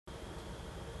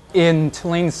In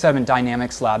Tulane's Sediment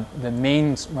Dynamics Lab, the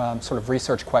main sort of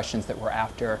research questions that we're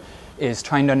after is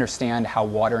trying to understand how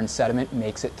water and sediment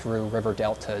makes it through river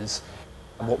deltas.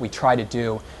 What we try to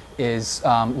do is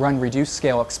run reduced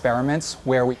scale experiments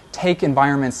where we take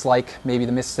environments like maybe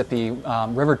the Mississippi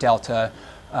River Delta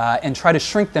and try to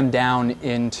shrink them down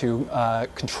into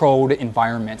controlled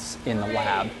environments in the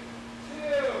lab.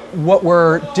 What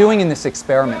we're doing in this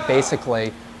experiment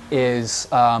basically is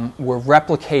we're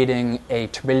replicating a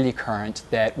turbidity current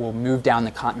that will move down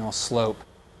the continental slope.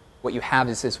 What you have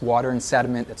is this water and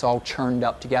sediment that's all churned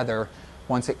up together.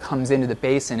 Once it comes into the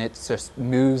basin, it just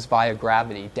moves via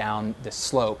gravity down the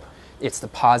slope. It's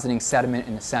depositing sediment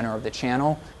in the center of the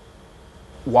channel.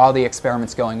 While the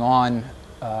experiment's going on,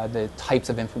 the types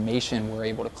of information we're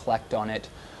able to collect on it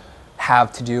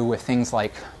have to do with things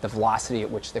like the velocity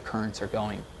at which the currents are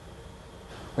going.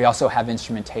 We also have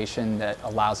instrumentation that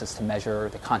allows us to measure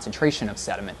the concentration of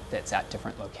sediment that's at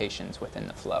different locations within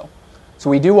the flow. So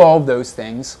we do all of those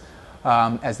things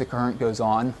as the current goes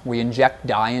on. We inject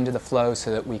dye into the flow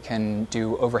so that we can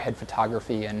do overhead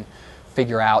photography and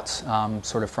figure out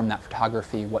sort of from that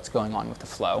photography what's going on with the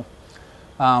flow.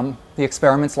 The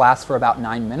experiments last for about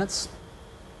 9 minutes.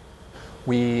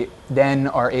 We then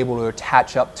are able to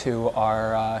attach up to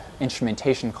our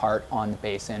instrumentation cart on the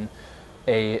basin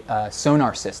a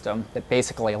sonar system that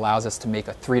basically allows us to make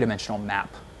a three-dimensional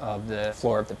map of the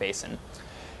floor of the basin.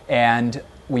 And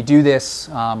we do this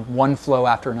one flow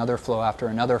after another flow after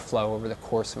another flow over the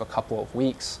course of a couple of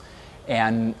weeks.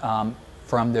 And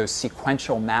from those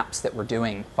sequential maps that we're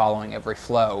doing following every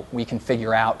flow, we can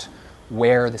figure out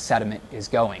where the sediment is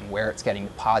going, where it's getting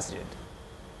deposited.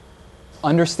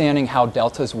 Understanding how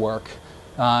deltas work,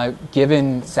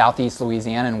 given southeast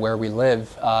Louisiana and where we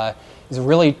live, is a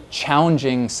really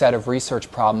challenging set of research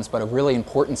problems, but a really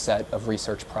important set of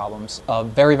research problems. A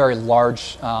very, very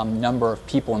large number of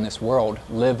people in this world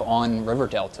live on river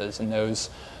deltas, and those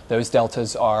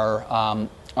deltas are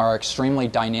extremely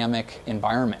dynamic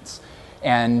environments.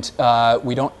 And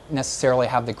we don't necessarily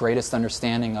have the greatest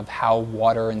understanding of how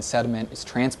water and sediment is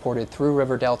transported through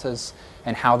river deltas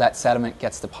and how that sediment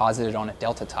gets deposited on a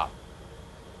delta top.